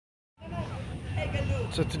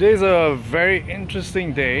So today's a very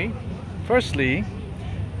interesting day. Firstly,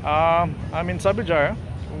 I'm in Cyberjaya,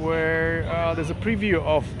 where there's a preview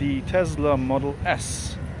of the Tesla Model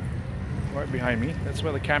S right behind me. That's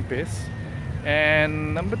where the camp is.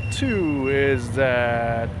 And number two is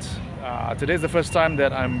that today's the first time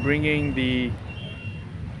that I'm bringing the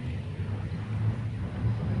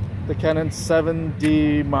Canon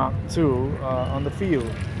 7D Mark II on the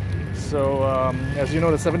field. So as you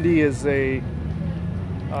know, the 7D is a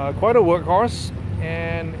quite a workhorse,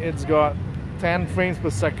 and it's got 10 frames per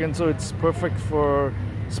second, so it's perfect for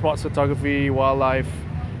sports photography, wildlife,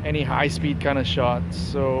 any high-speed kind of shots.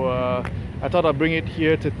 So I thought I'd bring it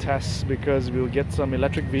here to test, because we'll get some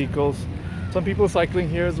electric vehicles, some people cycling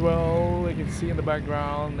here as well, you can see in the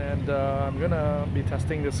background, and I'm gonna be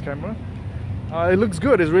testing this camera. It looks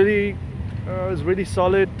good. It's really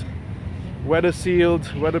solid, weather sealed,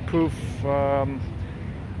 weatherproof.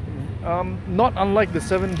 Not unlike the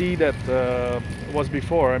 7D that was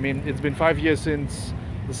before. I mean, it's been 5 years since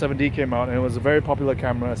the 7D came out, and it was a very popular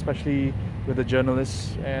camera, especially with the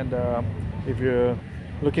journalists. And if you're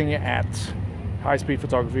looking at high-speed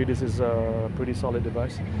photography, this is a pretty solid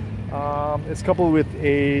device. It's coupled with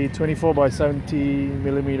a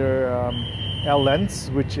 24x70mm L lens,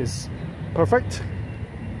 which is perfect.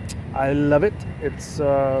 I love it.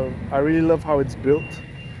 I really love how it's built.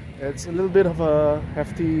 It's a little bit of a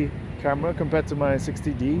hefty camera compared to my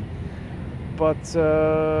 60D, but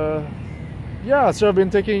yeah, so I've been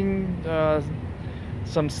taking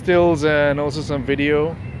some stills and also some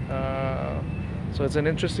video, so it's an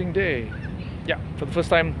interesting day. Yeah, for the first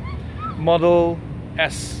time, Model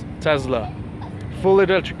S Tesla, full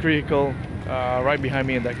electric vehicle, right behind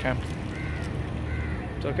me in that camp.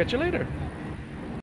 So I'll catch you later.